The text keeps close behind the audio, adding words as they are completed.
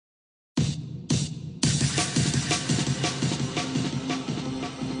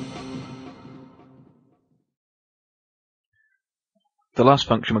The last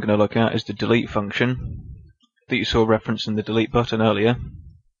function we're going to look at is the delete function that you saw referenced in the delete button earlier.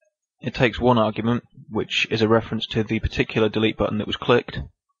 It takes one argument, which is a reference to the particular delete button that was clicked.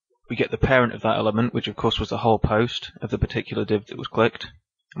 We get the parent of that element, which of course was the whole post of the particular div that was clicked,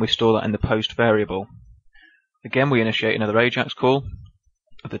 and we store that in the post variable. Again, we initiate another Ajax call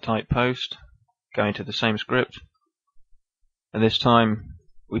of the type post, going to the same script, and this time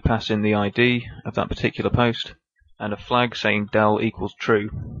we pass in the ID of that particular post and a flag saying del equals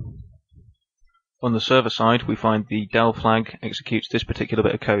true. On the server side, we find the del flag executes this particular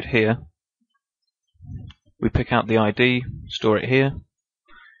bit of code here. We pick out the ID, store it here,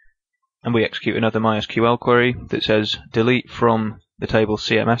 and we execute another MySQL query that says delete from the table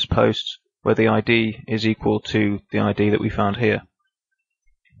CMS posts where the ID is equal to the ID that we found here,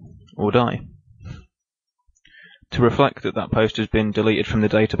 or die. To reflect that that post has been deleted from the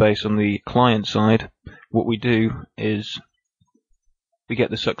database on the client side, what we do is we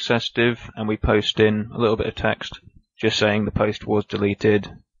get the success div and we post in a little bit of text just saying the post was deleted,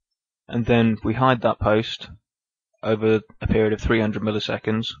 and then we hide that post over a period of 300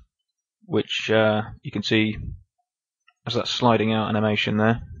 milliseconds, which you can see as that sliding out animation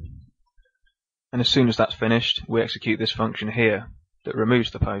there. And as soon as that's finished, we execute this function here that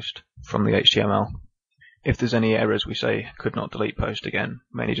removes the post from the HTML. If there's any errors, we say could not delete post again,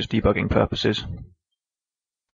 mainly just debugging purposes.